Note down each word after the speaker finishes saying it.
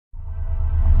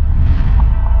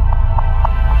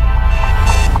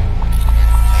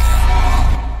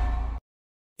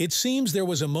It seems there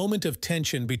was a moment of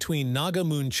tension between Naga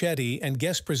Munchetty and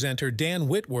guest presenter Dan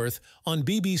Whitworth on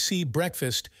BBC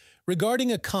Breakfast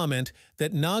regarding a comment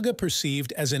that Naga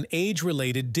perceived as an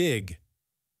age-related dig.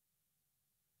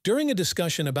 During a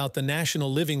discussion about the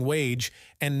national living wage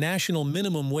and national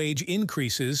minimum wage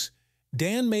increases,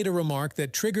 Dan made a remark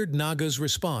that triggered Naga's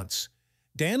response.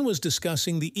 Dan was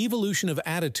discussing the evolution of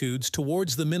attitudes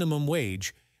towards the minimum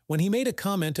wage when he made a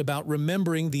comment about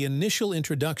remembering the initial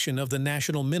introduction of the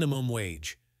national minimum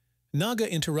wage.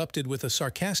 Naga interrupted with a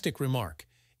sarcastic remark,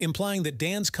 implying that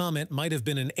Dan's comment might have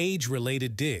been an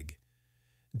age-related dig.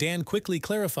 Dan quickly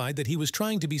clarified that he was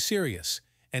trying to be serious,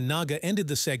 and Naga ended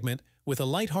the segment with a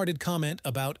lighthearted comment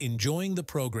about enjoying the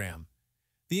program.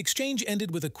 The exchange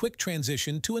ended with a quick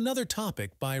transition to another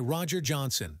topic by Roger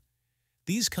Johnson.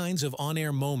 These kinds of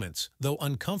on-air moments, though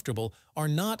uncomfortable, are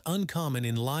not uncommon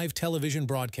in live television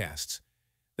broadcasts.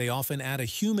 They often add a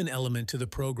human element to the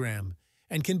program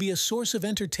and can be a source of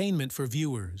entertainment for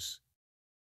viewers.